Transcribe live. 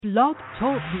Blog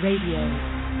Talk Radio.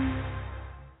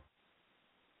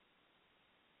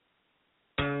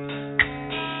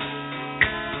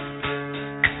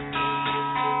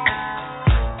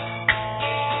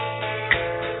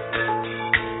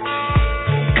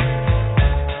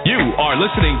 Are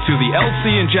listening to the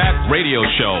LC and Jack Radio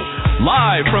Show,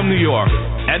 live from New York.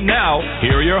 And now,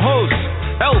 here are your hosts,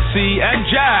 LC and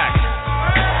Jack.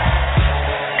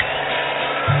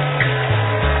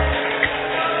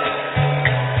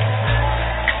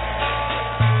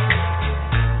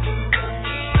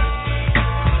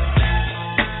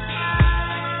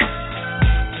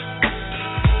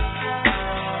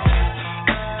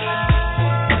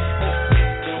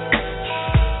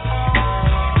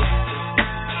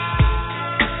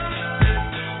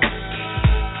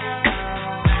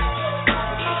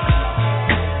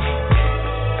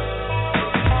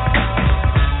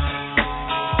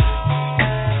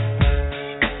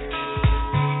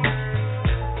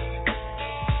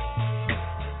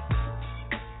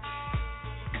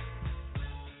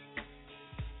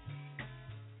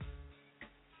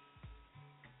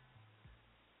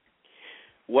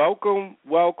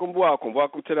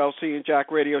 Welcome to the LC and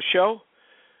Jack Radio Show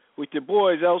with your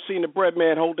boys, LC and the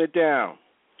Breadman, hold it down.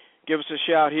 Give us a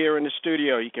shout here in the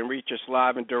studio. You can reach us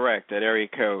live and direct at area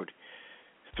code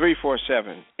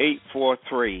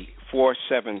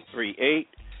 347-843-4738.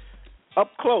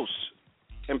 Up close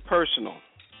and personal,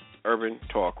 Urban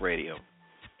Talk Radio.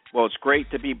 Well, it's great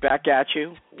to be back at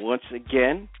you once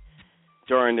again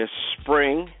during this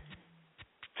spring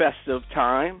festive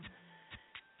time.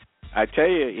 I tell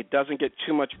you, it doesn't get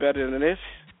too much better than this.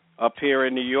 Up here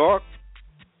in New York,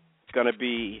 it's going to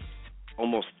be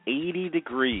almost 80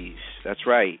 degrees. That's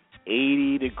right,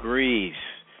 80 degrees.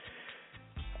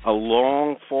 A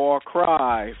long far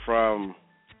cry from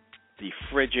the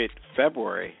frigid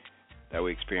February that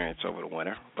we experienced over the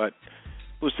winter. But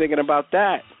who's thinking about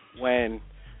that when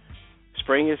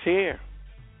spring is here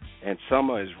and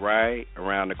summer is right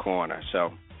around the corner?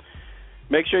 So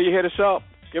make sure you hit us up.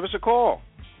 Give us a call.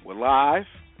 We're live,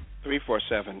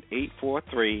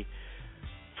 347-843-4738.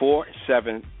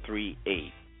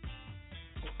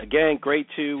 Again, great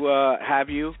to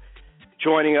have you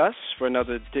joining us for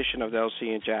another edition of the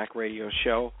LC and Jack Radio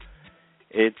Show.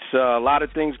 It's a lot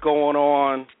of things going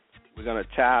on. We're going to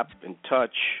tap and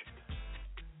touch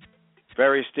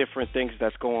various different things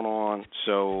that's going on.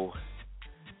 So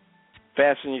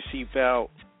fasten your seatbelt,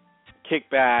 kick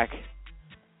back.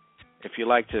 If you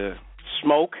like to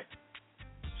smoke,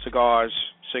 cigars,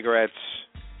 cigarettes,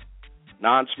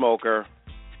 non-smoker,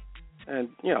 and,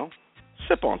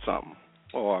 sip on something.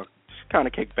 Or just kind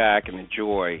of kick back and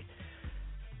enjoy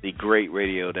the great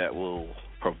radio that we'll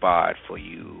provide for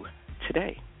you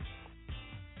today.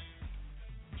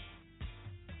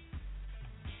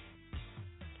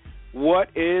 What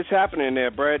is happening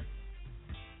there, Brett?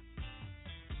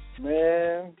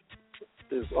 Man,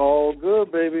 it's all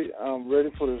good, baby. I'm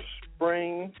ready for the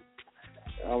spring.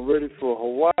 I'm ready for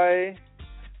Hawaii.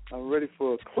 I'm ready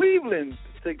for Cleveland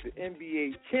to take the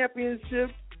NBA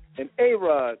championship. And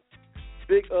A-Rod,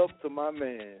 big up to my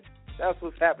man. That's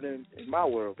what's happening in my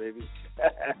world, baby.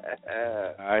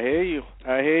 I hear you.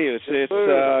 It's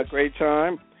a great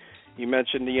time. You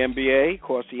mentioned the NBA, of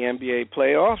course, the NBA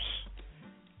playoffs,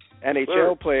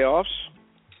 NHL playoffs,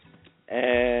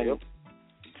 and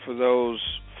for those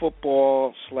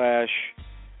football /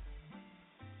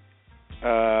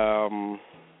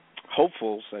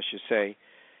 hopefuls, I should say,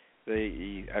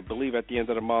 I believe at the end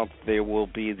of the month there will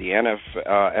be the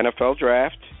NFL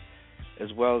draft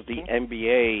as well as the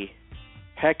NBA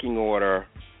pecking order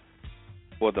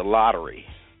for the lottery.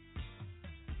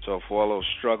 So for all those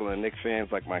struggling Knicks fans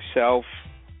like myself,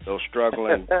 those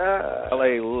struggling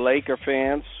LA Laker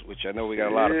fans, which I know we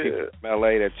got a lot of people from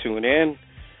LA that tune in,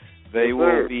 they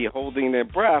will be holding their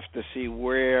breath to see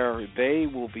where they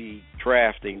will be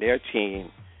drafting their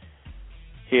team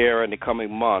here in the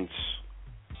coming months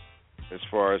as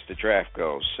far as the draft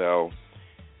goes. So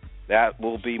that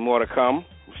will be more to come.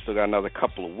 We've still got another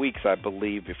couple of weeks, I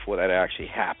believe, before that actually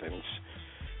happens.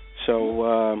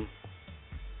 So,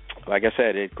 like I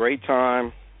said, it's a great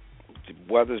time. The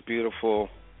weather's beautiful.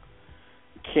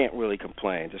 You can't really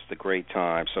complain. Just a great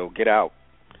time. So get out,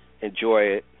 enjoy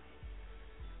it,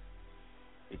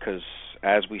 because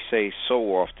as we say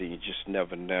so often, you just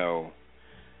never know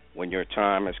when your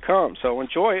time has come. So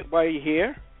enjoy it while you're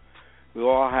here. We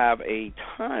all have a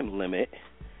time limit,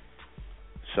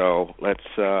 so let's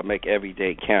make every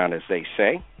day count, as they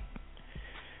say.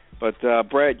 But,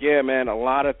 Brett, yeah, man, a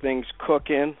lot of things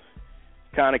cooking,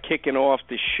 kind of kicking off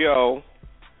the show.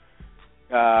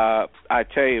 I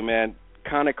tell you, man,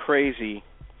 kind of crazy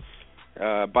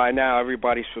by now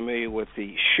everybody's familiar with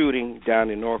the shooting down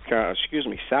in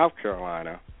South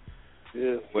Carolina,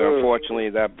 where unfortunately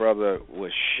that brother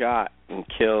was shot and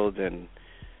killed, and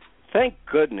thank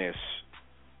goodness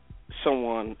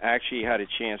someone actually had a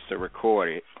chance to record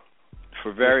it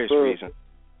for various reasons.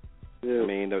 I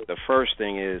mean, the first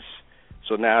thing is,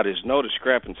 so now there's no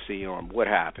discrepancy on what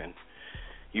happened.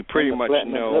 You pretty much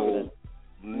know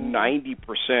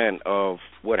 90% of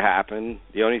what happened.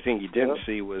 The only thing you didn't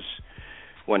see was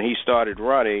when he started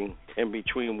running, in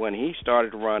between when he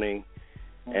started running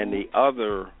and the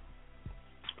other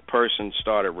person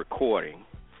started recording,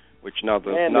 which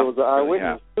nothing. And there was an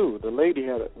eyewitness really too. The lady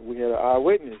we had an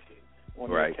eyewitness on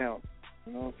the account.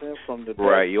 You know what I'm saying? From the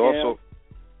You also.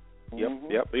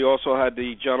 Yep. You also had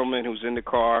the gentleman who's in the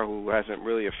car who hasn't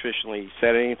really officially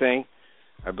said anything.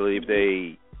 I believe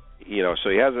so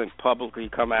he hasn't publicly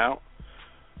come out.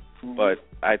 But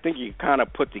I think you kind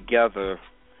of put together,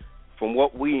 from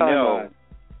what we know,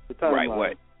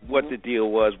 what the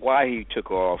deal was, why he took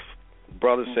off.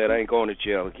 Brother said, I ain't going to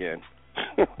jail again.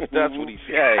 That's what he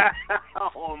said.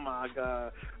 Oh, my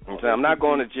God. I'm not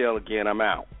going to jail again. I'm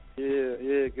out.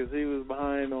 Yeah, because he was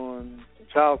behind on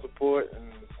child support and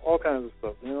all kinds of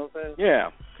stuff. You know what I'm saying? Yeah.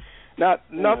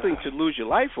 Nothing to lose your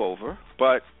life over,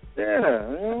 but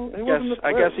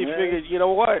I guess he figured, you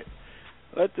know what?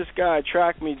 Let this guy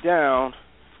track me down,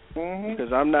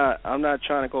 because I'm not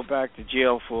trying to go back to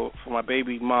jail for my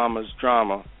baby mama's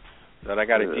drama that I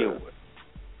got to deal with.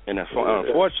 And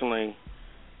unfortunately,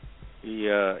 he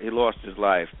lost his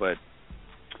life. But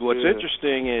what's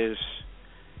interesting is,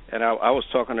 and I was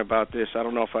talking about this, I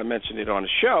don't know if I mentioned it on the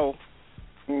show,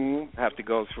 I have to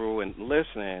go through and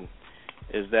listen,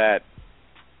 is that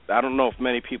I don't know if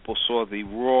many people saw the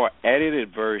raw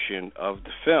edited version of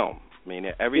the film. I mean,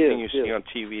 everything you see on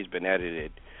TV has been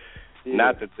edited.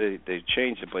 Not that they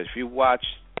changed it, but if you watch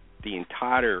the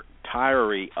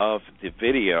entirety of the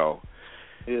video,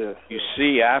 you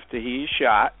see after he's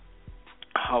shot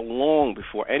how long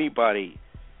before anybody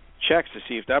checks to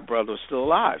see if that brother was still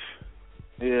alive.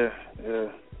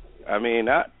 I mean,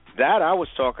 that I was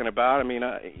talking about. I mean,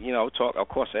 of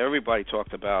course, everybody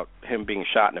talked about him being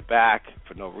shot in the back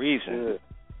for no reason.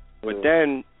 But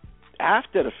then,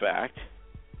 after the fact,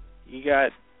 you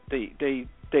got they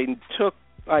took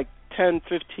like 10,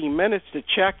 15 minutes to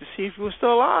check to see if he was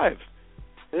still alive.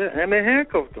 Yeah, and they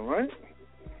handcuffed him, right?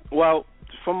 Well,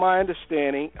 from my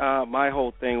understanding, my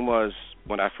whole thing was,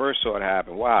 when I first saw it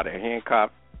happen, wow, they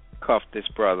handcuffed this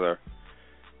brother,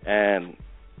 and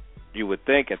you would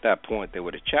think at that point they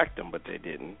would have checked him, but they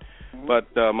didn't.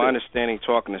 But my understanding,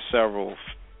 talking to several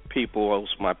people,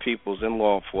 my peoples in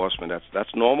law enforcement, that's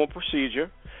normal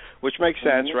procedure, which makes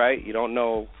sense, right? You don't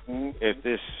know if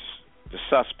the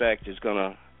suspect is going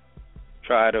to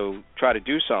try to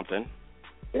do something.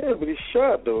 Yeah, but he's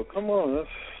shot though. Come on,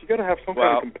 you got to have some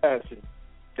kind of compassion.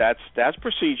 That's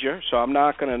procedure. So I'm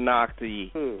not going to knock the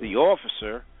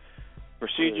officer.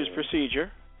 Procedure's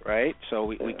procedure, right? So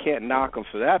we can't knock him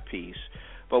for that piece,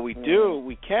 but we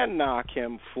can knock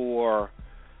him for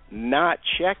not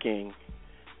checking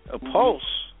a pulse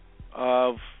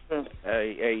of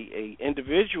a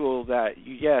individual that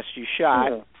you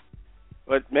shot,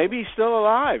 but maybe he's still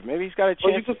alive. Maybe he's got a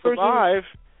chance to survive.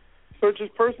 Search his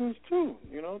persons too,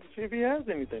 to see if he has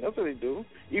anything. That's what they do.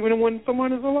 Even when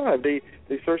someone is alive, they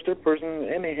search their person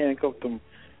and they handcuff them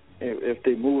if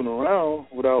they're moving around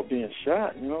without being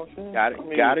shot. You know what I'm saying?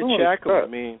 Got to check them. I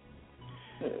mean,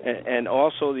 and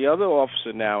also the other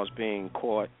officer now is being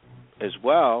caught as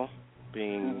well,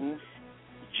 being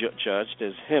judged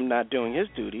as him not doing his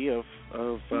duty of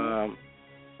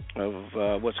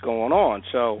what's going on.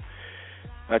 So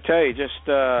I tell you, just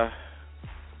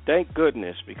thank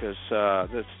goodness, because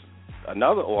this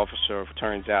another officer,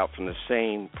 turns out, from the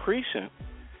same precinct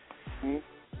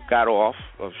got off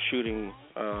of shooting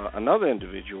another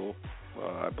individual,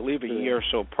 I believe a year or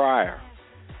so prior.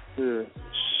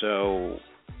 So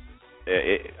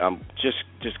I'm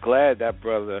just glad that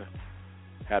brother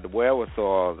had the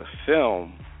wherewithal to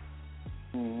film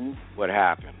what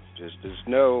happened. There's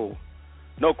no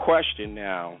question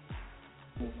now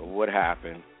of what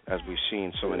happened, as we've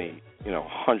seen so many,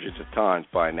 hundreds of times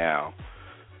by now.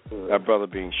 That brother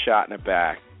being shot in the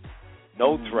back,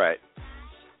 no threat,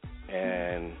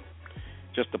 and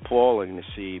just appalling to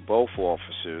see both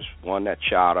officers, one that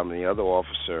shot him and the other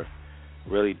officer,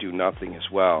 really do nothing as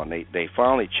well. And they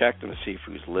finally checked him to see if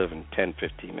he was living 10,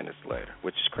 15 minutes later,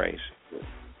 which is crazy.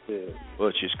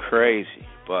 Which is crazy,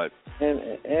 but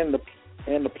and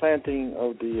the planting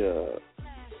of the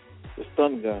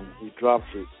stun gun, he dropped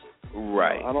it.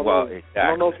 Right. I don't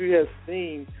know if you had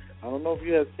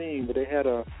seen, but they had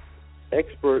a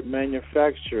expert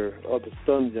manufacturer of the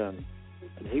stun gun.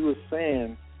 And he was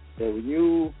saying that when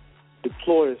you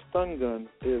deploy a stun gun,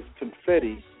 there's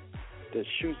confetti that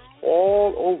shoots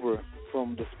all over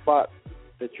from the spot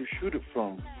that you shoot it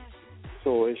from.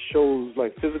 So it shows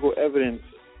like physical evidence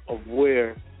of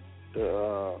where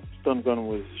the stun gun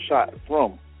was shot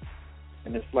from.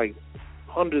 And it's like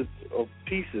hundreds of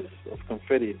pieces of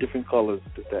confetti, different colors,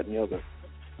 this, that, and the other.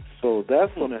 So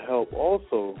that's going to help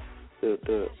also.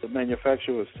 The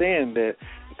manufacturer was saying that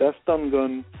if that stun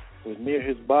gun was near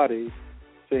his body,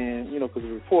 saying, you know, because the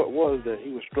report was that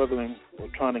he was struggling or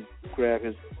trying to grab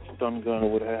his stun gun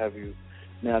or what have you.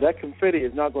 Now, that confetti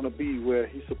is not going to be where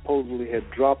he supposedly had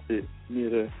dropped it near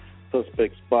the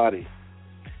suspect's body.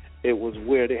 It was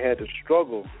where they had to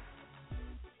struggle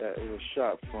that it was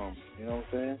shot from. You know what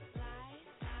I'm saying?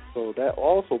 So that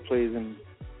also plays in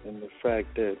the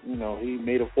fact that, you know, he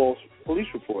made a false police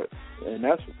report. And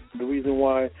that's the reason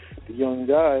why the young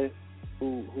guy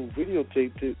who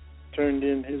videotaped it turned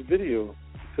in his video,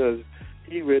 because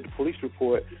he read the police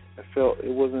report and felt it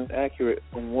wasn't accurate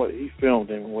on what he filmed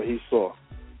and what he saw.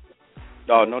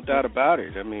 Oh, no doubt about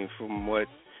it. I mean, from what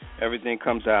everything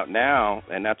comes out now,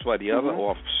 and that's why the other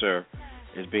officer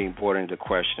is being brought into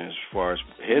question as far as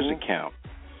his account.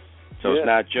 So it's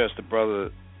not just the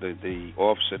brother, the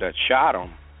officer that shot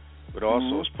him, but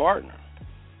also his partner.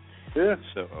 Yeah.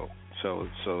 So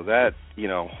that, you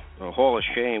know, the hall of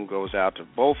shame goes out to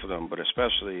both of them, but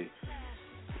especially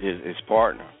his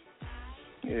partner.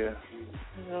 Yeah.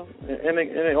 You know, and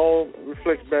it all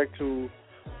reflects back to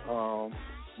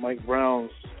Mike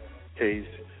Brown's case,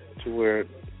 to where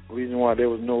the reason why there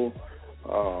was no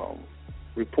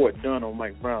report done on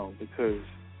Mike Brown, because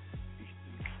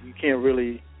you can't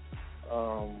really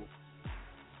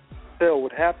tell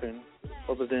what happened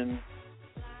other than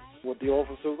what the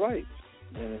officer writes.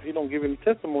 And if you don't give any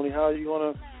testimony, how are you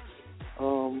going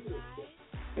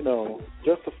to,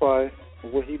 justify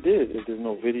what he did? If there's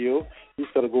no video, he's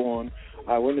got to go on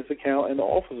eyewitness account and the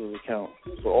officer's account.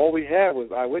 So all we had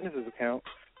was eyewitness's account,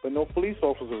 but no police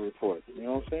officer report. You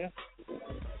know what I'm saying?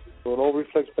 So it all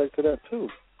reflects back to that too.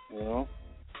 You know?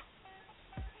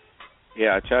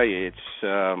 Yeah, I tell you, it's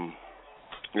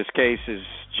this case is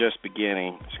just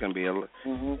beginning. It's going to be a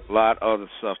lot of other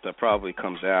stuff that probably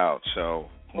comes out. So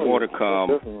more to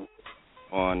come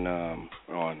on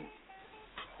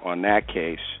that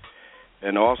case,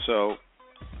 and also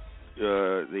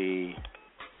the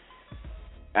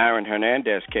Aaron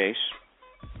Hernandez case.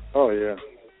 Oh yeah,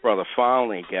 brother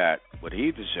finally got what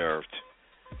he deserved,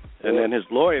 and then his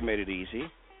lawyer made it easy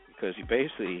because he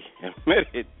basically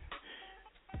admitted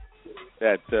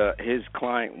that his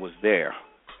client was there.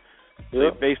 So they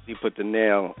basically put the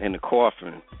nail in the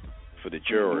coffin for the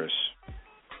jurors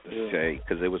to say,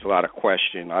 because there was a lot of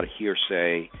question, a lot of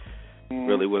hearsay.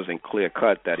 Really wasn't clear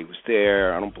cut that he was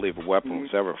there. I don't believe a weapon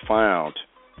was ever found.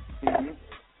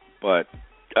 But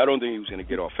I don't think he was going to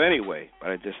get off anyway.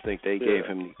 But I just think they gave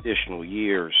him the additional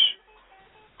years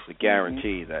to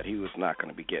guarantee that he was not going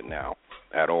to be getting out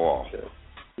at all.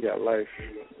 Yeah, life.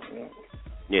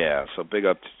 Yeah, so big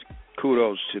up,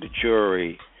 kudos to the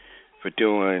jury for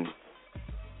doing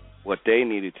what they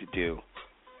needed to do.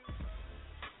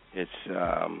 It's,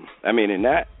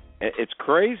 it's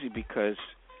crazy because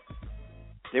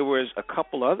there was a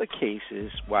couple other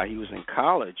cases while he was in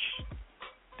college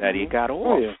that he got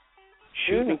off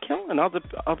shooting and killing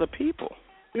other people.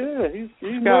 Yeah, this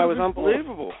guy was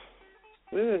unbelievable.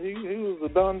 Yeah, he was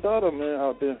a Don Dada man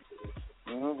out there.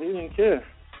 You know, he didn't care.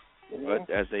 But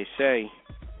as they say,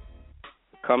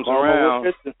 it comes Karma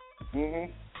around.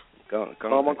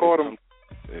 Karma caught him.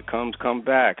 It come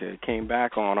back. It came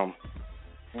back on him.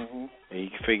 And he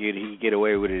figured he'd get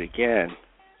away with it again.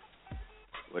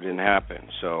 But it didn't happen.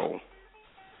 So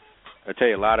I tell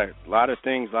you, a lot of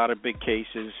things, a lot of big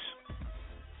cases,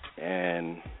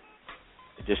 and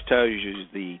it just tells you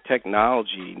the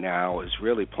technology now is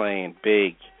really playing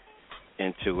big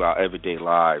into our everyday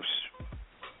lives.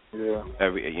 Yeah.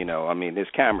 There's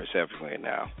cameras everywhere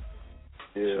now.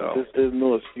 Yeah. So, there's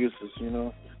no excuses, you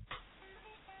know.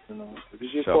 If you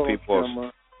get caught on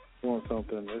camera doing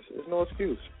something, there's no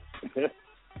excuse. It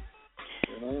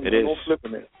is. No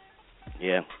flipping it.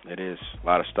 Yeah, it is. A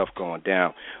lot of stuff going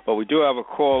down. But we do have a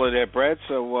caller there, Brett,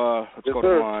 so let's go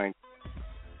to line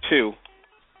 2.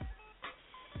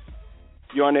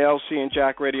 You're on the LC and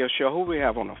Jack radio show. Who do we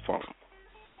have on the phone?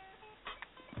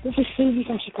 This is Susie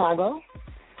from Chicago.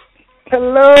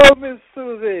 Hello, Miss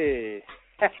Susie.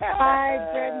 Hi,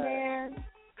 Birdman.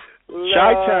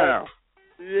 Chi-Town.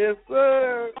 Yes,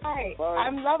 sir. Hi.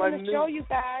 I'm loving the show, you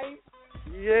guys.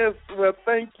 Yes, well,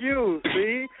 thank you.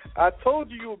 See, I told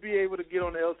you would be able to get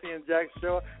on the LC and Jack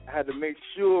show. I had to make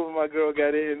sure my girl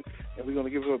got in, and we're going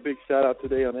to give her a big shout-out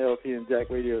today on the LC and Jack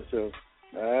radio show.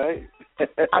 All right?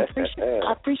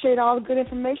 I appreciate all the good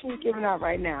information you're giving out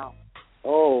right now.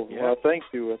 Oh, yeah. Well, thank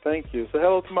you. Well, thank you. So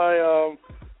hello to my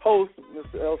host,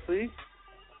 Mr. LC.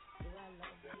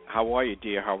 How are you,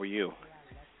 dear? How are you?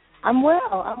 I'm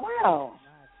well.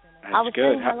 That's I was good.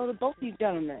 saying hello to both of you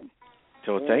gentlemen.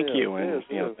 So thank you, and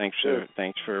thanks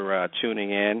for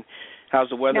tuning in. How's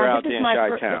the weather out there in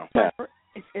Chi-Town?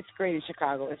 It's great in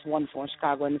Chicago. It's wonderful in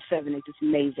Chicago in the 70s. It's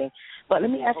amazing. But let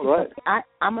me ask you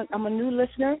something. I'm a new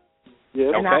listener.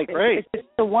 Yeah. Okay, great. It's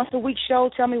a once a week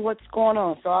show. Tell me what's going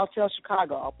on. So I'll tell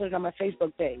Chicago. I'll put it on my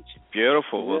Facebook page.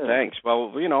 Beautiful. Well, thanks.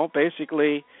 Well,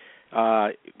 basically,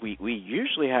 we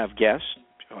usually have guests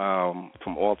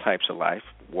from all types of life,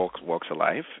 walks of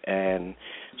life, and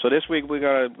so this week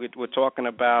we're talking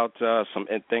about some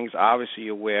things obviously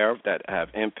you're aware of that have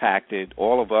impacted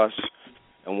all of us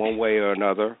in one way or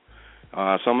another.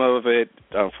 Some of it,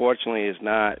 unfortunately, is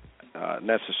not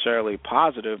necessarily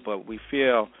positive, but we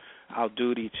feel our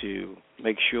duty to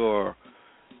make sure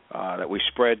that we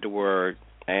spread the word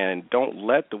and don't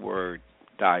let the word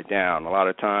die down. A lot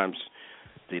of times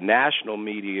the national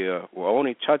media will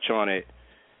only touch on it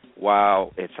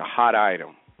while it's a hot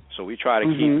item. So we try to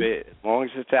keep it, as long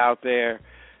as it's out there,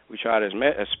 we try to,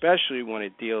 especially when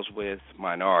it deals with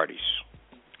minorities,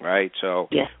 right? So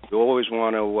we always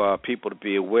want to people to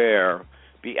be aware,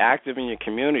 be active in your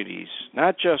communities,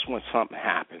 not just when something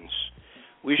happens.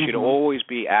 We should always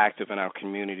be active in our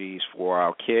communities for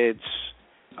our kids,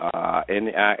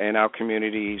 in our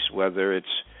communities, whether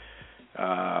it's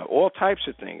all types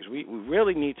of things. We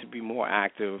really need to be more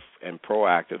active and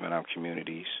proactive in our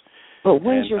communities. But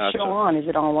when's your show on? Is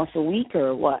it on once a week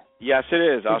or what? Yes, it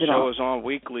is. Our show is on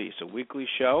weekly. It's a weekly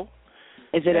show.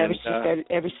 Is it every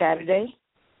Saturday?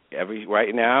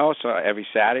 Right now, so every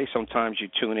Saturday. Sometimes you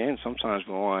tune in. Sometimes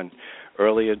we're on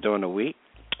earlier during the week.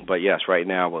 But yes, right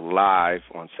now we're live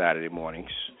on Saturday mornings.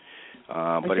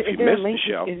 But if you missed the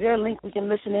show, is there a link we can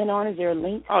listen in on? Is there a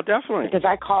link? Oh, definitely. Because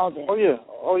I called in. Oh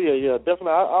yeah,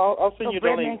 definitely. I'll send you the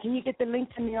link. Man, can you get the link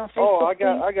to me on Facebook? Oh, I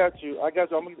got you. I'm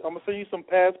gonna send you some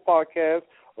past podcasts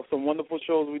of some wonderful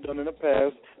shows we've done in the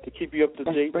past to keep you up to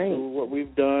date with what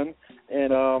we've done.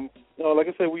 And like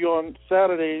I said, we on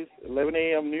Saturdays, 11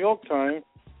 a.m. New York time,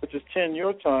 which is 10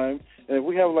 your time. And if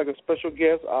we have like a special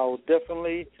guest, I'll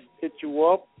definitely hit you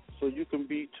up so you can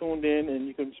be tuned in and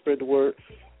you can spread the word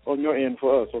on your end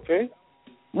for us, okay?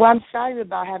 Well, I'm excited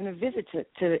about having a visit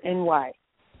to NY,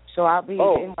 so I'll be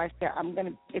in NY.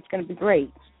 It's gonna be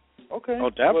great. Okay.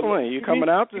 Oh, definitely. You're coming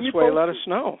out this way. Let us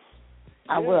know.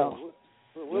 I will.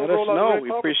 Let us know. We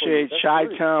appreciate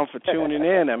Chi-Town for tuning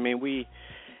in. I mean, we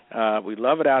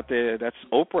love it out there. That's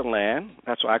Oprah land.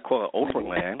 That's why I call it Oprah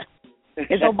land.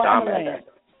 It's Obama land.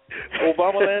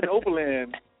 Obama land, Oprah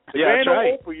land. Yeah, that's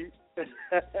right.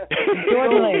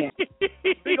 Jordan land.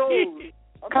 Big old.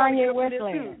 Kanye West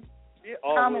land. Yeah,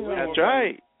 Common land. That's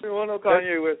right. We want no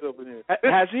Kanye West up in here.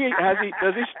 Does he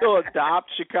still adopt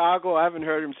Chicago? I haven't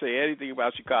heard him say anything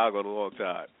about Chicago in a long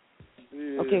time.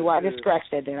 Yeah, okay, well, I just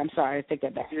scratched that then. I'm sorry. I take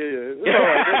that back. Yeah. It's all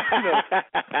right.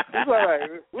 It's all right.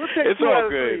 We'll take it's all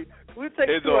good.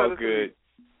 It's all good.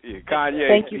 Yeah,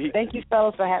 Kanye. Thank you,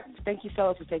 fellas, for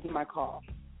taking my call.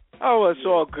 Oh, well, it's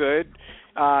all good.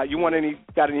 You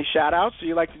got any shout outs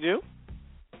you like to do?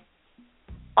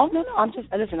 Oh no, I'm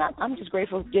just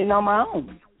grateful for getting on my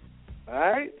own. All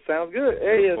right, sounds good.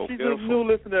 Hey, she's a new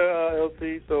listener,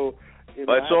 LC. So,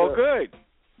 but it's all good.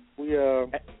 We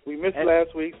missed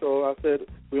last week, so I said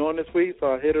we're on this week.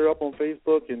 So I hit her up on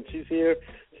Facebook, and she's here.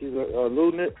 She's a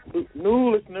new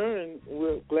listener, and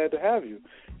we're glad to have you.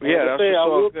 Yeah, that's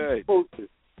all good.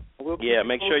 Yeah,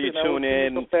 make sure you tune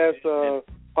in. Some past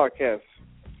podcasts.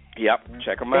 Yep,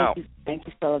 check them out. Thank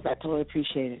you, fellas. I totally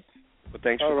appreciate it. Well,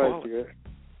 thanks for calling. Dear.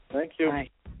 Thank you. All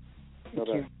right. Thank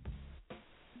you.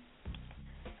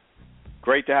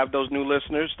 Great to have those new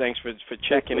listeners. Thanks for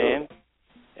checking in.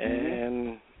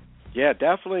 And, yeah,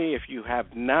 definitely if you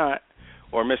have not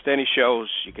or missed any shows,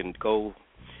 you can go,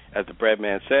 as the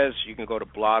Breadman says, you can go to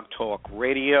Blog Talk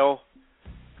Radio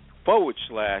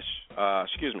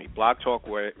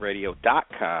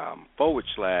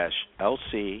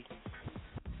blogtalkradio.com/LC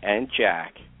and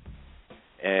Jack.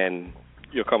 And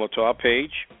you'll come up to our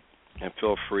page and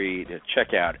feel free to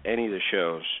check out any of the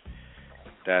shows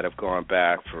that have gone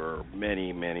back for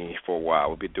for a while.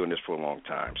 We've been doing this for a long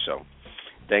time. So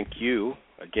thank you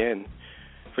again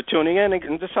for tuning in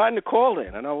and deciding to call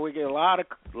in. I know we get a lot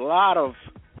of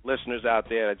listeners out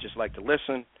there that just like to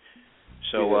listen.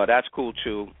 So that's cool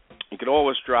too. you could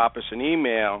always drop us an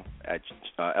email at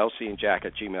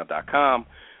lcandjack@gmail.com,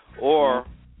 or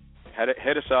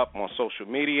hit us up on social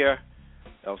media,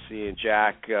 LC and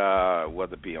Jack,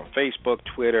 whether it be on Facebook,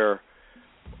 Twitter,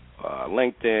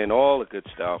 LinkedIn, all the good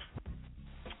stuff,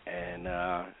 and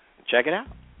check it out.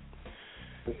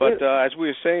 But as we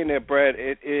were saying there, Brett,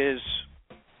 it is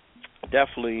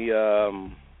definitely a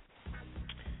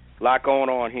lot going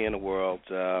on here in the world.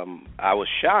 I was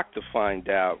shocked to find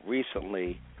out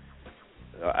recently,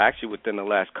 actually within the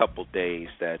last couple of days,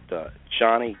 that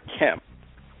Johnny Kemp,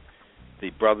 the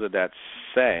brother that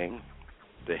sang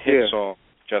the hit song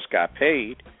Just Got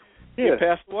Paid, he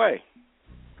passed away.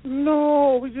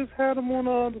 No, we just had him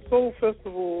on the Soul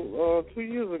Festival 2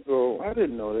 years ago. I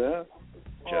didn't know that.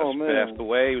 Just passed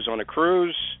away. He was on a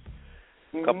cruise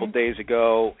a couple of days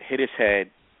ago, hit his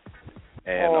head,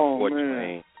 and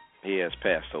unfortunately he has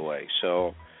passed away.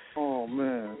 So our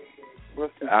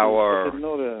I didn't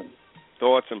know that.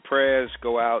 Thoughts and prayers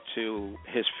go out to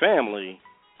his family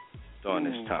during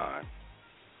this time.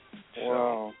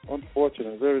 Wow,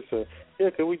 unfortunate, very sad. Yeah,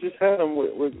 'cause we just had him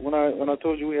when I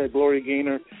told you we had Gloria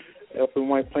Gaynor up in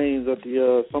White Plains at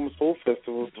the Summer Soul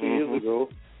Festival 2 years ago,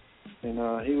 and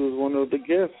he was one of the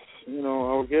guests,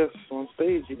 our guests on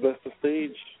stage. He blessed the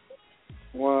stage.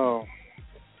 Wow,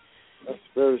 that's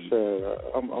very sad.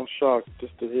 I'm shocked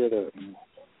just to hear that.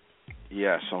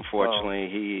 Yes, unfortunately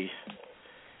he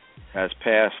has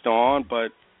passed on,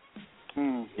 but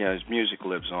his music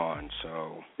lives on.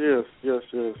 So yes.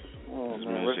 Oh, his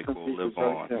music will live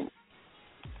on. Kemp.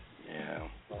 Yeah.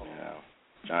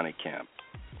 Johnny Kemp.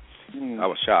 I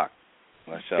was shocked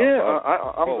myself. Yeah,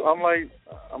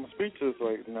 I'm speechless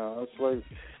right now. It's like,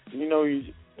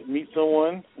 you meet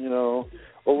someone,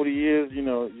 over the years,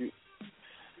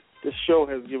 this show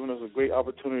has given us a great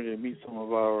opportunity to meet some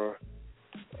of our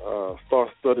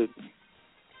star-studded,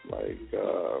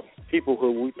 people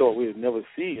who we thought we'd never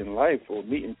see in life or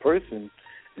meet in person.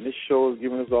 And this show has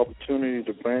given us the opportunity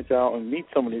to branch out and meet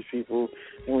some of these people.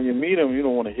 And when you meet them, you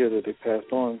don't want to hear that they passed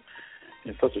on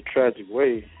in such a tragic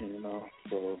way,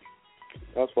 So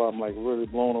that's why I'm really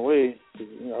blown away.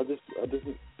 I just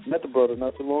met the brother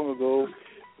not too long ago.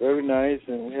 Very nice,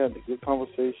 and we had a good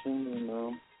conversation. And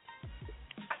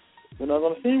we're not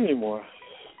going to see him anymore.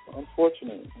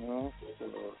 Unfortunate, So,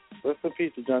 rest in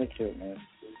peace to Johnny Kemp, man.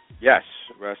 Yes,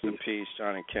 rest in peace,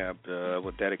 Johnny Kemp.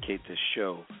 We'll dedicate this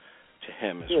show to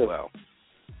him as well.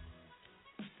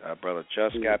 Our brother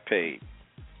just got paid.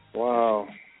 Wow.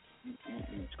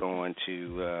 He's going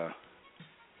to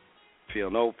feel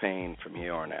no pain from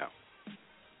here on out.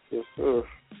 Yes, sir.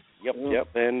 Yep.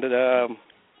 And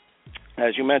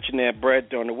as you mentioned there, Brett,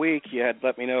 during the week, you had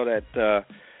let me know that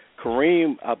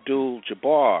Kareem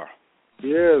Abdul-Jabbar,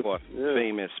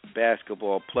 famous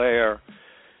basketball player,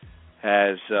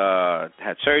 has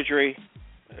had surgery,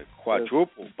 a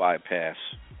quadruple bypass.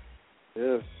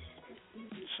 Yes.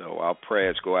 So our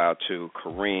prayers go out to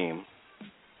Kareem.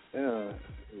 Yeah.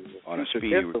 On a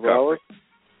speedy recovery.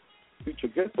 Future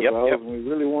guest of ours, and we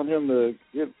really want him to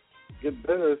get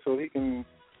better so he can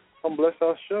come bless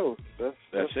our show. That's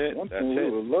it. One thing we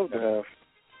would love to have.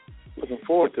 Looking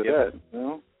forward to that.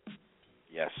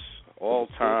 Yes,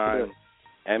 all-time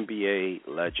NBA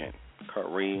legend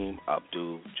Kareem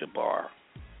Abdul-Jabbar.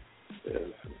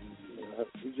 Yes,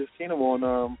 we just seen him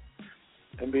on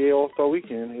NBA All-Star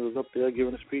Weekend. He was up there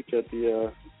giving a speech at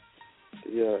the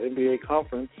NBA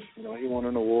conference. He won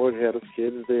an award. He had his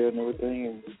kids there and everything.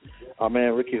 And our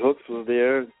man Ricky Hooks was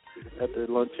there at the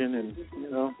luncheon. And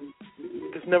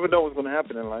you just never know what's going to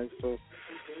happen in life. So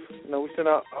we send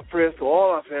out our prayers to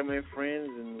all our family and friends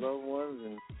and loved ones,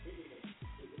 and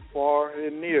far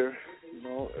and near.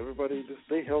 Everybody just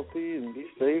stay healthy and be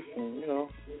safe, and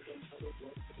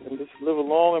and just live a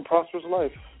long and prosperous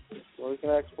life. That's all you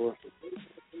can ask for.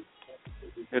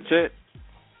 That's it.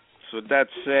 So with that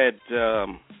said,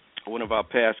 one of our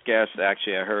past guests,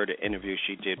 actually, I heard an interview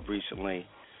she did recently.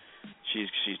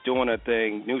 She's doing her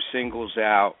thing. New singles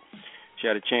out. She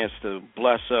had a chance to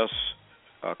bless us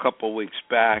a couple of weeks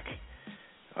back.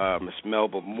 Miss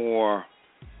Melba Moore.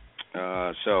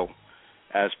 So,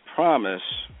 as promised,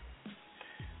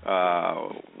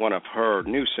 one of her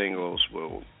new singles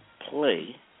will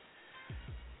play,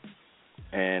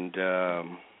 and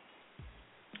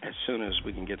as soon as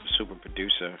we can get the super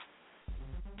producer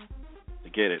to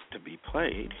get it to be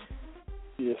played,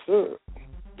 yes, sir,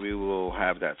 we will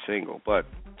have that single. But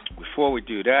before we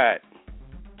do that,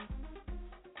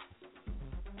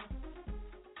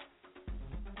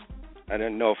 I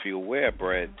didn't know if you're aware,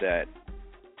 Brett, that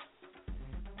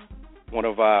one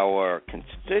of our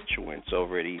constituents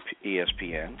over at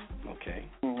ESPN,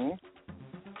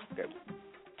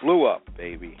 blew up,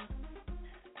 baby.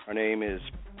 Her name is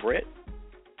Britt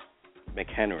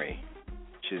McHenry.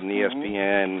 She's an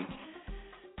ESPN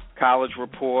college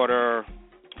reporter.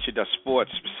 She does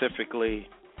sports specifically.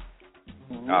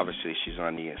 Obviously, she's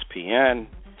on ESPN.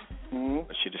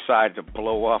 But she decided to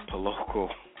blow up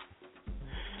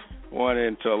went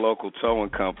into a local towing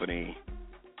company,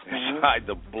 decided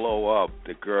to blow up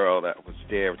the girl that was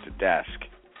there at the desk.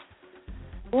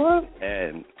 What?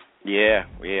 And, yeah.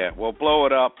 Well, blow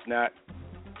it up, not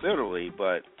literally,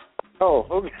 but... Oh,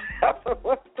 okay.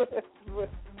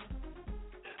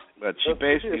 But she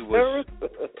basically was...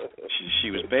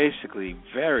 She was basically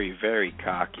very, very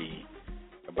cocky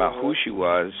about who she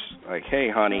was. Like, hey,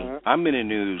 honey, I'm in the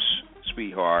news,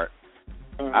 sweetheart.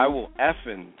 I will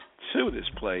effing sue this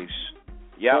place.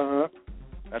 Yep.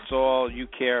 That's all you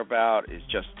care about is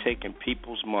just taking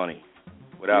people's money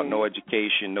without no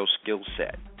education, no skill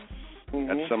set.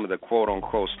 That's some of the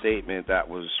quote-unquote statement that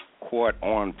was caught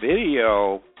on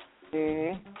video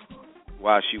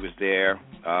while she was there.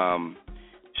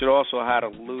 She also had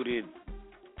alluded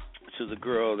to the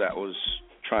girl that was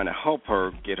trying to help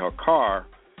her get her car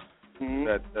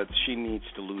that she needs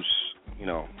to lose,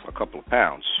 a couple of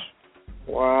pounds.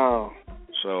 Wow.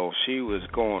 So she was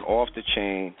going off the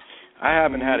chain. I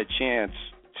haven't had a chance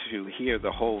to hear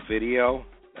the whole video.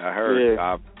 I heard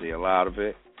obviously a lot of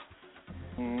it.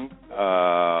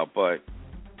 But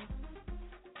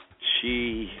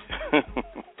she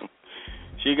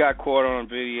she got caught on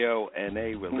video and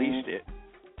they released it.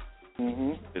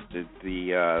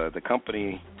 The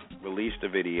company released the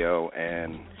video,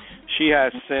 and she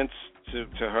has since to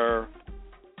her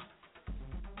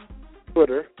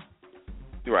Twitter.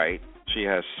 Right. She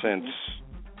has since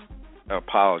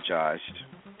apologized.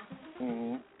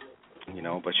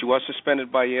 But she was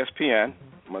suspended by ESPN.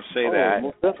 I must say that.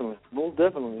 Most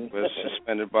definitely. Was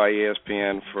suspended by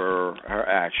ESPN for her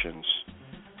actions.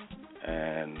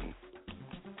 And,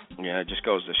 it just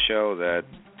goes to show that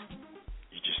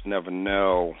you just never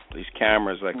know. These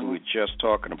cameras, like we were just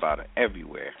talking about, are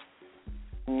everywhere.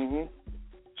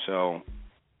 So,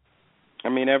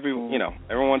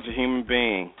 everyone's a human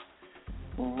being.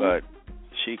 But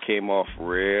she came off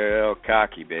real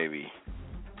cocky, baby.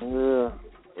 Yeah.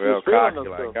 Real cocky,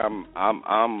 like I'm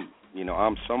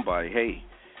somebody. Hey,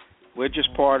 we're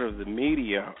just part of the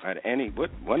media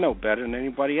we're no better than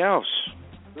anybody else.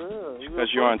 Because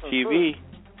you're on TV.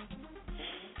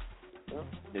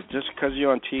 Just because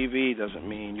you're on TV doesn't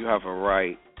mean you have a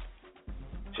right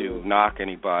to knock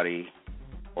anybody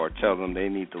or tell them they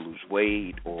need to lose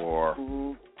weight or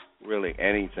really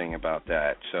anything about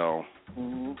that. So,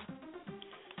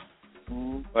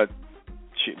 but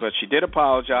she did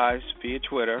apologize via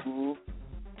Twitter.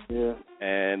 Yeah.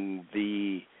 And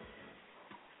the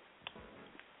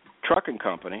trucking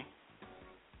company,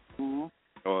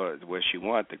 or where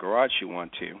the garage she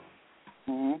went to,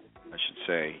 I should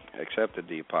say, accepted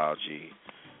the apology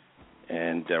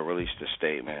and released a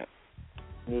statement.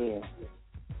 Yeah.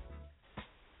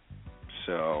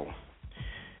 So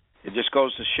it just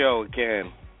goes to show,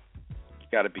 again, you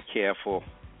got to be careful.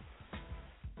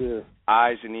 Yeah.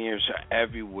 Eyes and ears are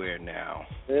everywhere now.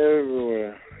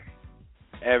 Everywhere.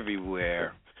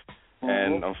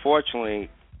 And unfortunately,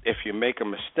 if you make a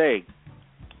mistake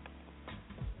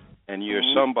and you're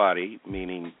somebody,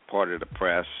 meaning part of the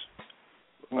press,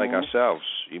 like ourselves,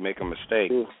 you make a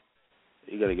mistake, you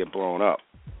got to get blown up.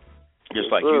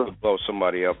 Just like you could blow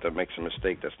somebody up that makes a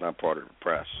mistake that's not part of the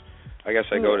press. I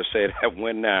guess I go to say that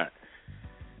we're not.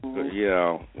 We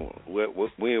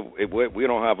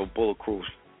don't have a bulletproof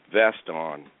vest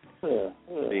on,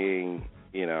 being,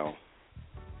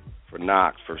 for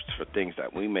knocks for things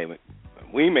that we may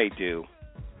do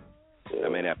that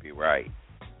may not be right.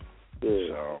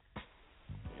 So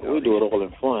we do it all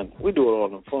in fun.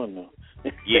 Though.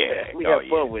 Yeah, we have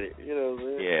fun with it. You know what I'm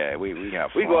saying? Yeah, we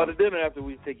have fun. We go out to dinner after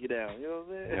we take you down. You know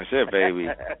what I'm saying? That's it, baby.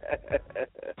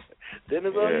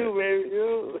 Dinner's on you, baby.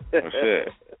 That's it.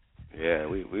 Yeah,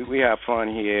 we have fun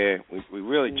here. We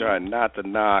really try not to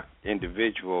knock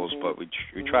individuals, but we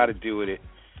try to do it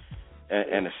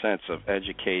in a sense of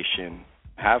education.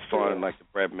 Have fun, like the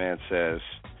bread man says.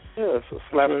 Yeah, it's a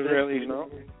slapstick, really,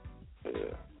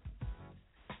 Yeah.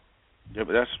 Yeah,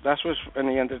 but that's what's, in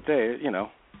the end of the day,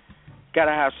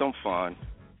 gotta have some fun,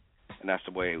 and that's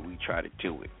the way we try to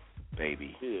do it,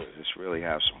 baby. Yeah. Just really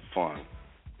have some fun.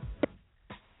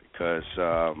 Because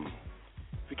if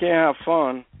you can't have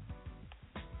fun,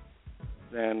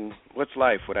 then what's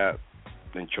life without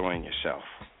enjoying yourself?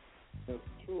 That's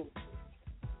true.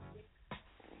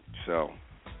 So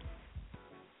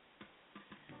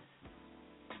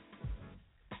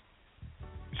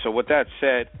with that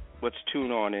said, let's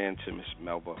tune on in to Miss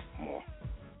Melba Moore.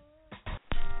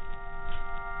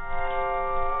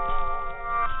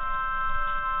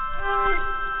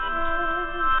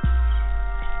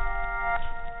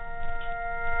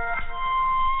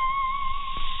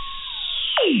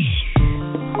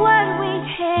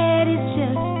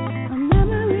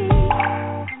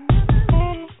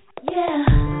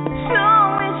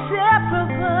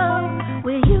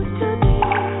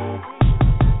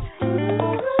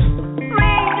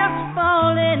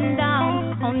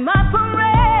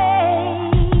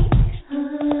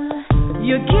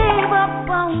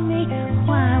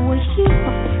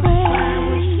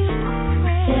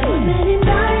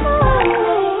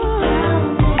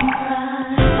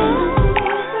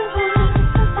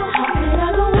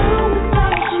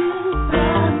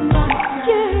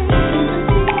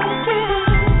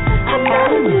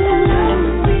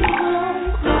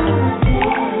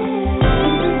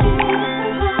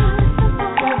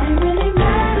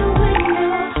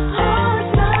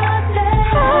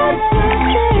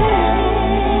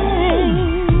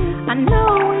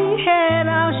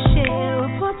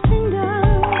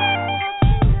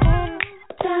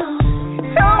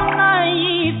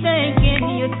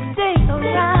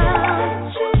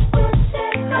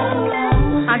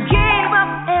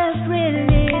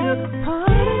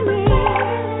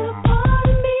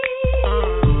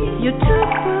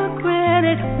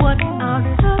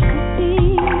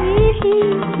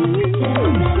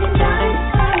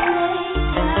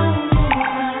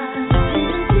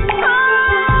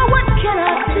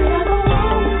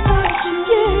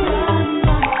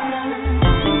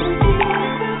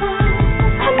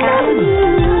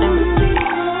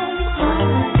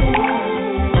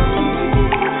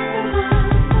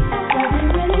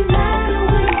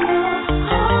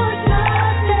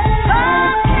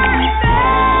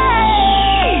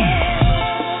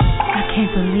 can't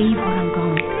believe what I'm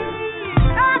going through.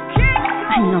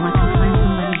 I know I can find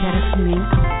somebody better for me.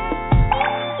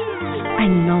 I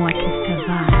know I can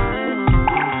survive.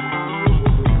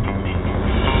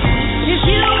 If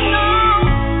you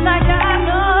know, like I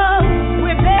know,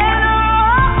 we're better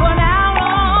off on our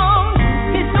own.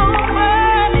 It's over,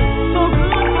 so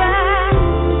goodbye.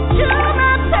 Do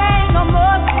not take no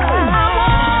more time.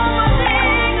 One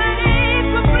thing I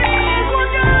need to breathe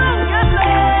for you. Just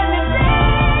let me be.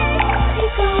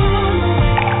 He's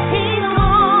gone. He's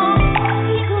gone.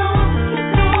 He's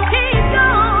gone. He's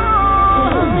gone.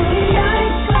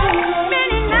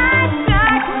 Many nights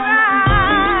I cried.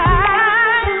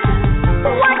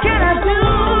 What can I do?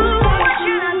 What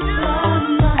can I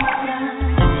do?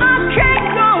 I can't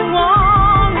go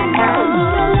on.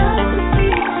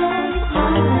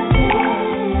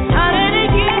 How did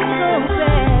it get so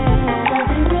bad?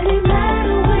 Doesn't really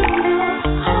matter when your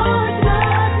heart's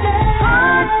not there.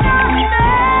 Heart's not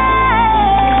there.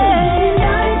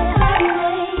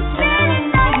 Many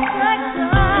nights I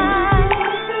cried.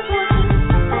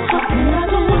 What can I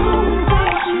do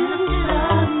without you?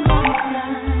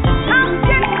 How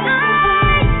can I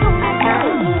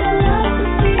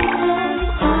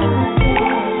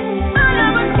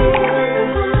never do.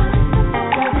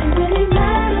 Doesn't really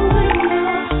matter when your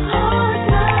heart's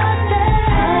not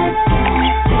there. What can I do to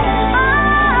survive?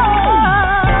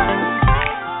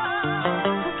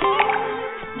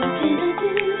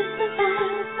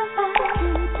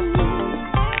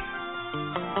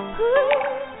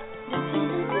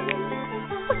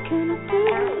 What can I do?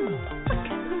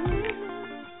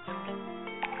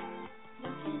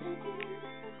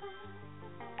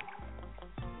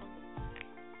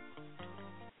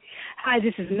 Hi,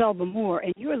 this is Melba Moore,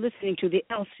 and you're listening to the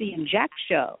LC and Jack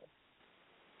Show.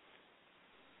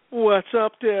 What's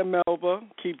up there, Melba?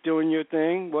 Keep doing your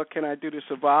thing. What can I do to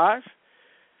survive?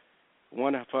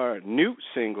 One of her new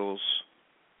singles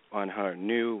on her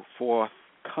new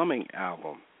forthcoming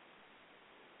album.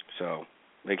 So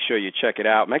make sure you check it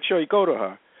out. Make sure you go to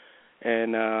her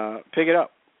and pick it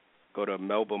up. Go to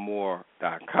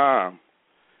melbamore.com,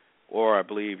 or I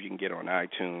believe you can get on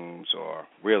iTunes or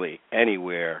really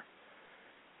anywhere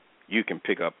you can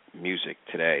pick up music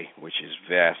today, which is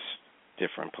vast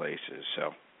different places.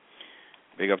 So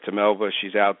big up to Melba.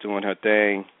 She's out doing her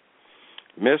thing.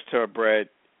 Missed her, Brett,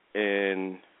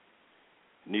 in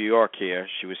New York here.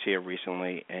 She was here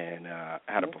recently and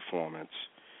had a performance.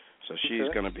 So she's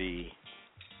going to be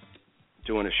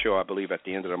doing a show, I believe, at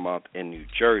the end of the month in New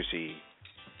Jersey.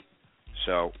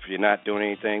 So if you're not doing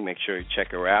anything, make sure you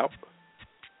check her out.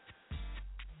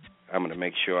 I'm going to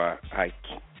make sure I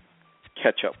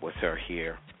catch up with her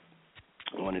here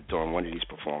during one of these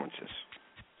performances.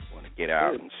 I want to get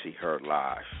out and see her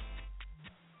live.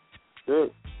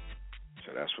 Good.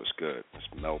 So that's what's good. It's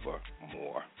Melba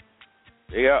Moore.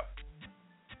 Yep.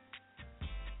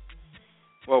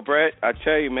 Well, Brett, I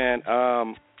tell you, man,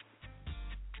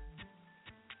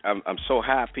 I'm so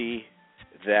happy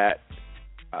that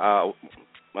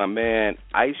my man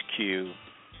Ice Cube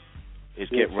is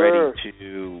getting ready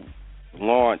to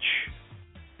launch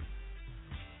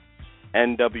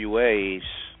NWA's.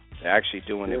 They're actually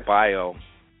doing a biopic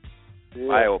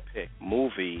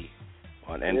movie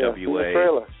on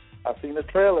NWA. I've seen the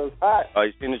trailer. It's hot. Oh,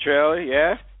 you seen the trailer?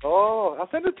 Yeah. Oh, I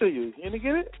sent it to you. You didn't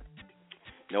get it?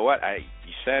 You know what?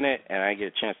 You sent it, and I get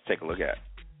a chance to take a look at it.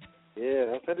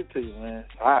 Yeah, I sent it to you, man.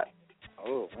 It's hot.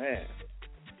 Oh, man.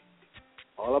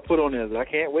 All I put on there is I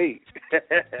can't wait.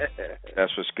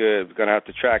 That's what's good. We're going to have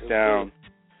to track down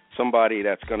somebody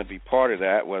that's going to be part of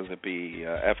that, whether it be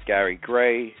F. Gary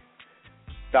Gray,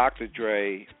 Dr.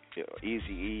 Dre,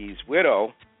 Eazy-E's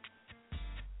widow.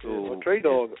 Trey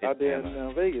Dog out there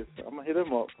in Vegas. I'm going to hit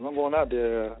him up. I'm going out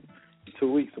there in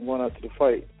 2 weeks. I'm going out to the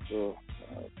fight. So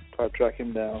try to track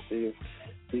him down, see if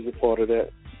he's a part of that.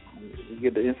 We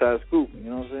get the inside scoop, you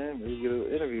know what I'm saying? Maybe get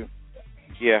an interview.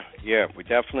 Yeah. We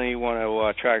definitely want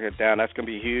to track it down. That's going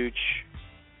to be huge.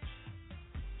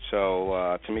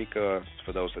 So Tamika,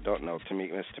 for those that don't know,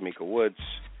 Miss Tamika Woods,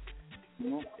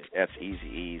 that's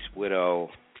Eazy-E's widow.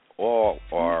 All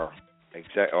are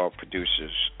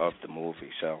producers of the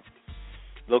movie. So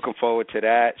looking forward to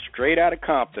that. Straight out of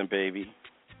Compton, baby.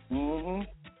 Mm-hmm.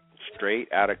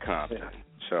 Straight out of Compton.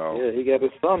 So yeah, he got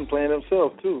his son playing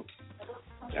himself too.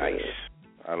 Nice.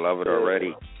 I love it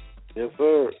already. Yes,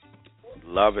 sir.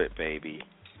 Love it, baby.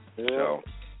 Yeah. So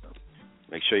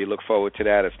make sure you look forward to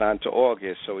that. It's not until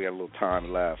August, so we got a little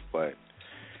time left, but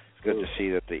it's good to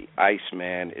see that the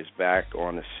Iceman is back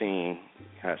on the scene. He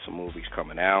has some movies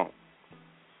coming out.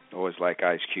 Always like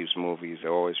Ice Cube's movies.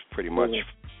 They're always pretty much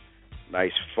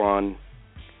nice, fun.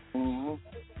 Mm-hmm.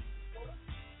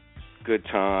 good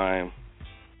time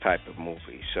type of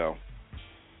movie. So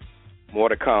more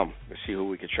to come. Let's see who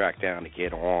we can track down to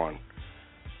get on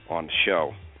the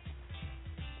show.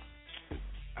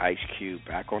 Ice Cube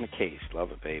back on the case.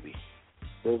 Love it, baby.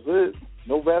 That's it.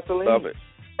 No Vaseline. Love it.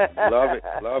 Love it.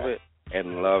 Love it.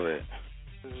 And love it.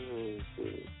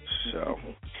 So,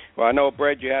 well, I know,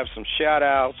 Brett, you have some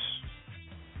shout-outs,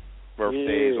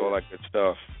 birthdays, all that good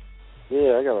stuff.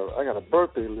 Yeah, I got a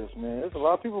birthday list, man. There's a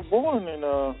lot of people born in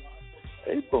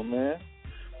April, man.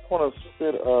 I want to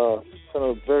send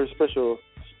a very special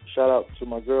shout-out to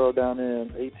my girl down there in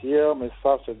ATL, Miss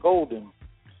Sasha Golden,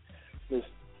 Miss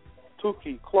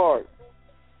Tukey Clark,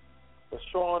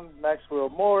 Sean Maxwell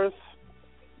Morris,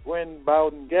 Gwen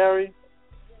Bowden Gary,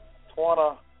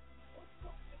 Tawana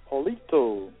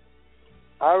Polito,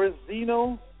 Iris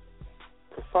Zeno,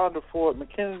 Cassandra Ford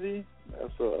McKenzie,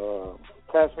 that's a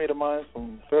classmate of mine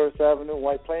from Ferris Avenue,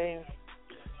 White Plains,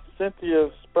 Cynthia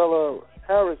Speller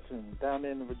Harrison down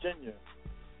in Virginia,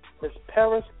 Miss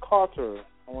Paris Carter,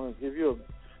 I want to give you a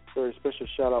very special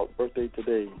shout-out birthday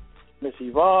today, Miss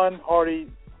Yvonne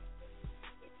Hardy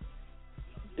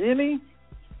Denny,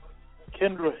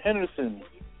 Kendra Henderson,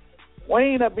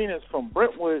 Wayne Abinas from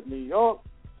Brentwood, New York,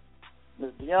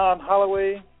 Miss Dionne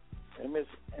Holloway, and Miss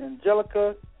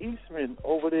Angelica Eastman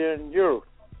over there in Europe.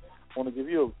 I want to give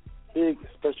you a big,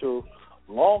 special,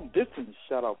 long-distance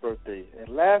shout-out birthday. And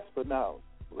last but not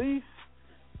least,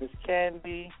 Miss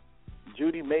Candy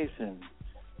Judy Mason,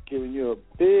 giving you a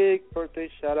big birthday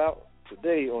shout-out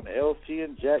today on the LC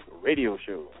and Jack radio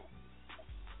show.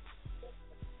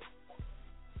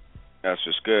 That's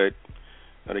just good.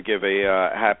 I'm going to give a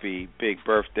happy big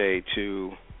birthday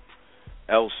to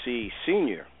LC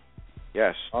Senior.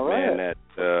 Yes, all the right. man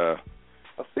that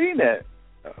I've seen that.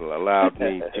 Allowed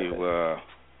me to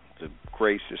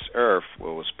grace this earth.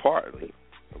 Well, it was partly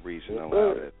the reason I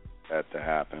allowed that to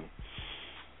happen.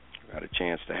 Got a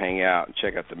chance to hang out and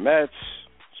check out the Mets.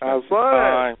 I was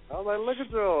like, look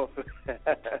at you.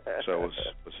 So it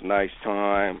was a nice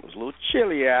time. It was a little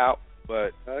chilly out,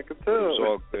 but I could tell. It was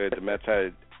all good. The Mets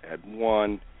had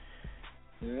won.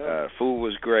 Yeah. Food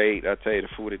was great. I tell you, the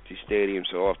food at these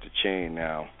stadiums are off the chain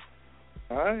now.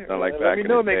 All right. Not like Let back me in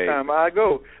know the day. next time I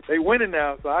go. They winning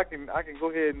now, so I can go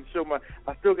ahead and show my.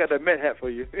 I still got that Met hat for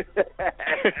you. And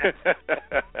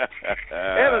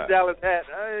a Dallas hat.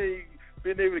 I ain't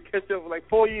been able to catch up for like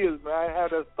 4 years, man. I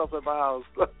have that stuff at my house.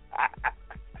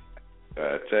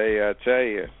 I tell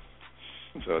you.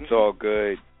 So it's all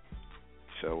good.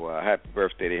 So happy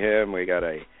birthday to him. We got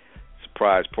a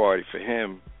surprise party for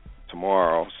him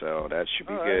tomorrow, so that should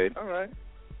be good. All right.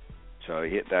 So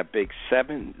he hit that big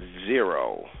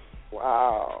 7-0.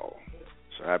 Wow.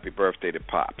 So happy birthday to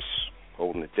Pops.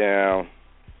 Holding it down,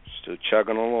 still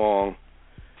chugging along,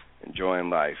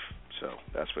 enjoying life. So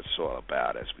that's what it's all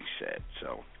about, as we said.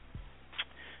 So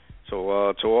to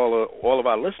all of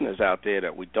our listeners out there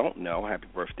that we don't know, happy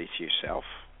birthday to yourself.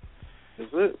 Is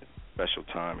it? Special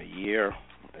time of year.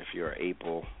 If you're an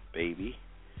April baby,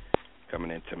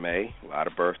 coming into May, a lot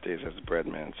of birthdays, as the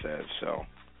Breadman says. So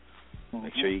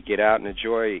make sure you get out and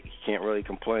enjoy. You can't really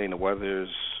complain. The weather's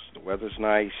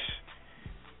nice,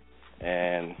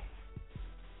 and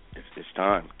it's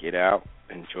time. Get out,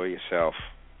 enjoy yourself.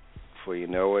 Before you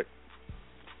know it,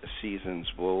 the seasons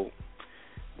will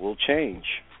change.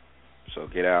 So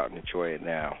get out and enjoy it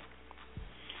now.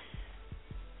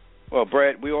 Well,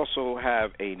 Brett, we also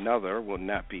have another. Would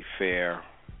not be fair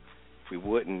if we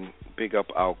wouldn't big up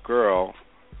our girl,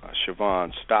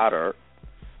 Siobhan Stoddard.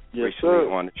 Yes, recently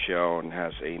sir. on the show and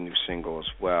has a new single as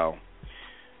well.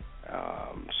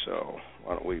 So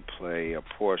why don't we play a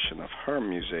portion of her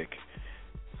music?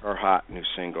 Her hot new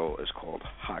single is called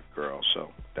Hot Girl.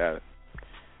 So that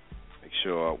make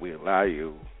sure we allow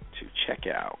you to check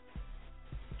out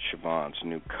Siobhan's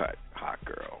new cut, Hot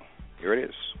Girl. Here it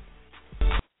is.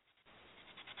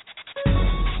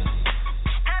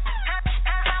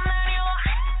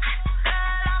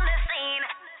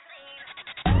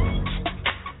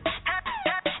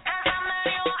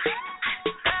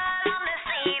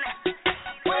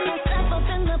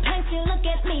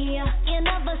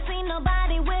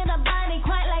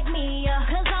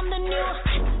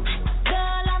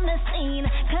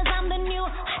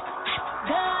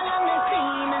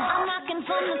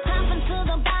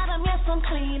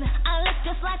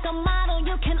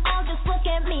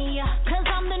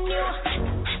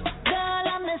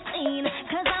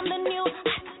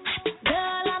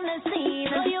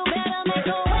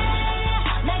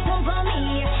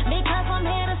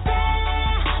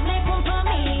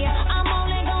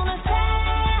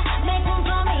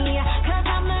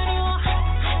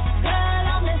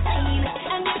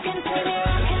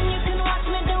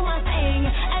 Make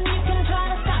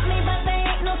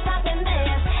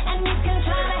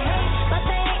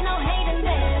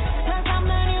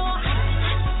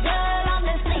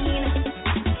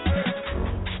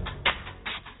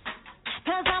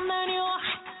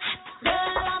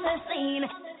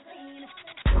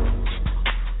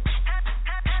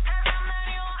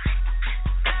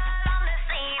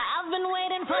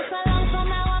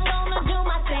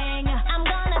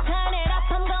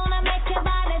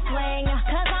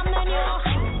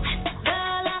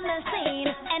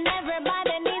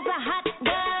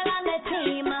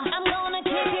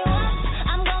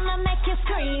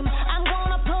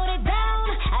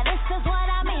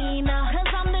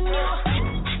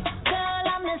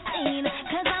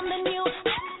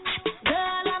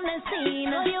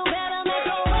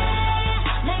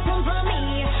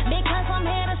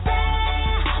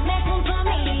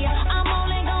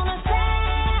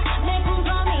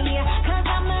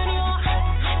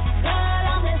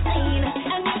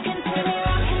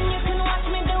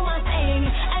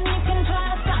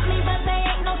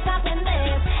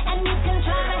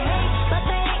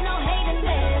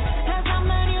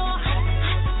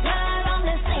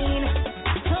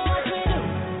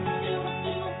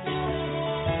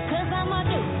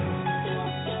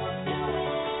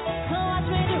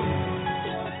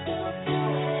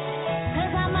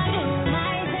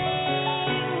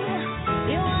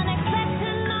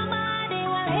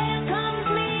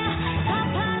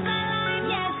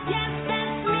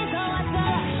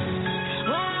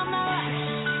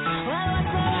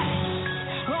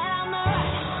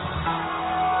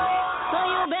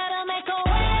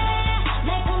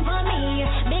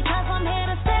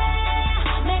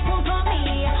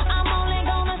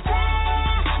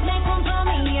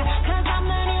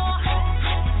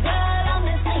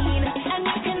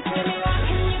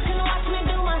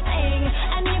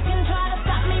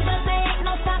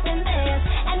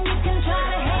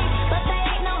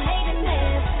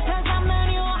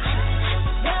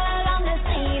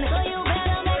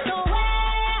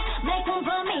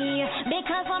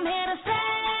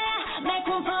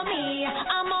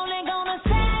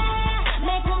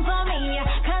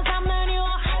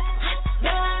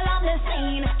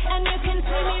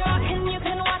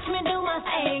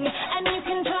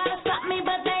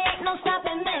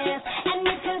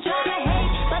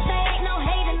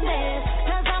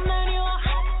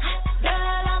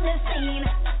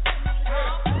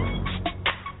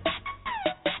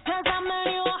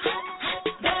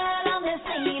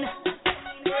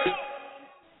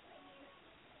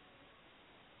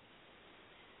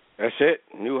it.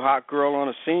 New hot girl on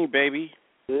the scene, baby.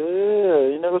 Yeah,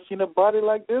 you never seen a body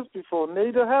like this before.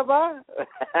 Neither have I.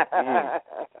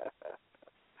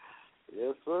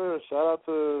 Yes, sir. Shout out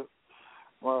to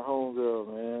my homegirl,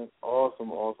 man. Awesome.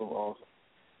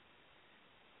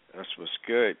 That's what's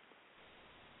good.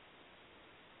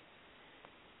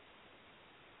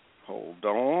 Hold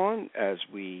on as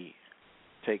we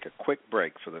take a quick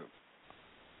pause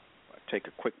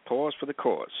for the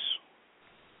cause.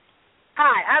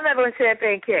 Hi, I'm Evelyn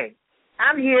Champagne King.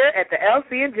 I'm here at the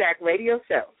LC and Jack Radio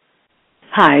Show.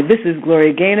 Hi, this is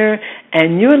Gloria Gaynor,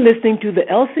 and you're listening to the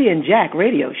LC and Jack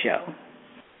Radio Show.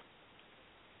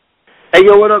 Hey,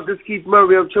 yo, what up? This is Keith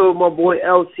Murray. I'm chilling with my boy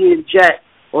LC and Jack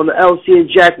on the LC and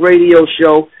Jack Radio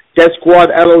Show. Death Squad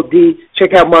LOD.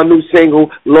 Check out my new single,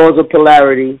 Laws of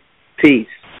Polarity. Peace.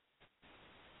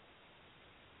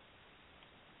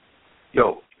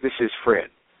 Yo, this is Fred,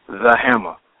 the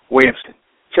Hammer, Williamston.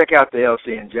 Check out the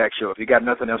LC and Jack Show. If you got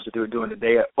nothing else to do during the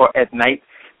day or at night,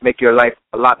 make your life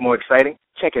a lot more exciting,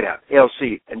 check it out,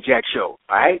 LC and Jack Show.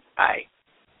 All right?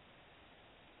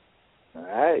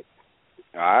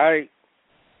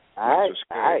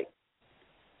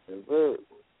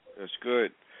 That's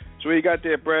good. So what you got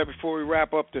there, Brad, before we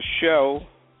wrap up the show?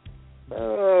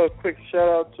 Quick shout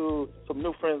out to some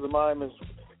new friends of mine, Miss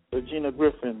Regina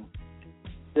Griffin,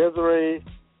 Desiree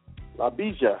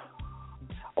Labija.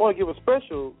 I want to give a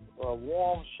special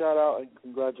warm shout out and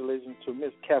congratulations to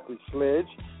Miss Kathy Sledge.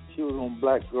 She was on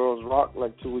Black Girls Rock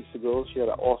like 2 weeks ago. She had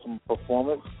an awesome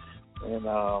performance, and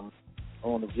I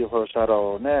want to give her a shout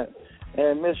out on that.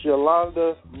 And Miss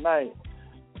Yolanda Knight,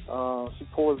 she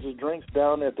pours the drinks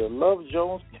down at the Love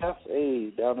Jones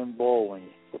Cafe down in Baldwin.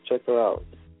 So check her out,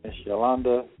 Miss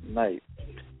Yolanda Knight.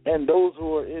 And those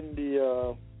who are in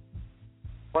the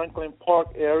Franklin Park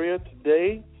area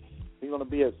today, we're going to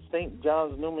be at St.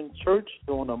 John's Newman Church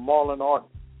doing a Marlin Art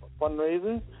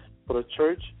fundraiser for the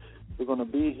church. We're going to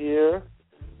be here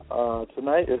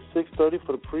tonight at 6:30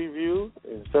 for the preview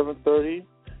and 7:30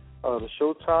 the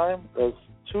show time. That's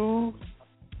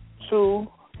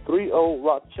 2230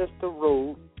 Rochester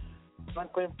Road,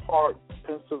 Franklin Park,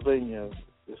 Pennsylvania.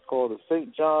 It's called the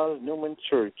St. John's Newman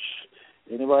Church.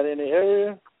 Anybody in the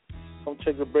area, come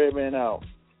check the Breadman out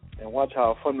and watch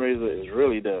how a fundraiser is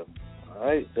really done. All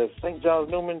right, that's St.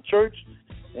 John's Newman Church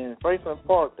in Franklin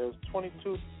Park. That's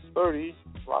 2230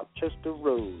 Rochester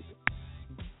Road.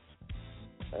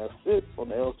 That's it on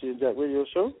the LC and Jack Radio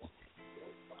Show.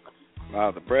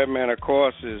 Wow, the Breadman, of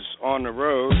course, is on the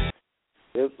road.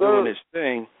 Yes, sir. Doing his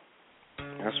thing.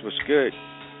 That's what's good.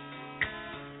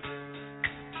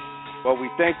 Well, we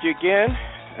thank you again.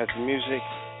 As the music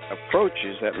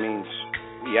approaches, that means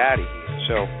we out of here.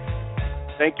 So,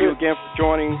 thank you again for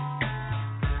joining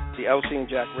the LC and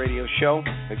Jack Radio Show.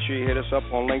 Make sure you hit us up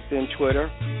on LinkedIn, Twitter,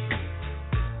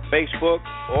 Facebook,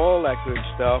 all that good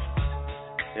stuff.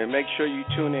 And make sure you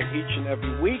tune in each and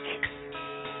every week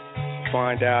to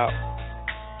find out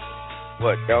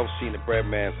what LC and the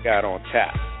Breadman's got on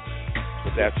tap.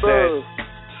 With that said,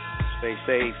 stay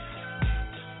safe,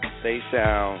 stay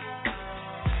sound.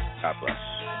 God bless.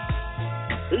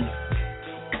 Peace.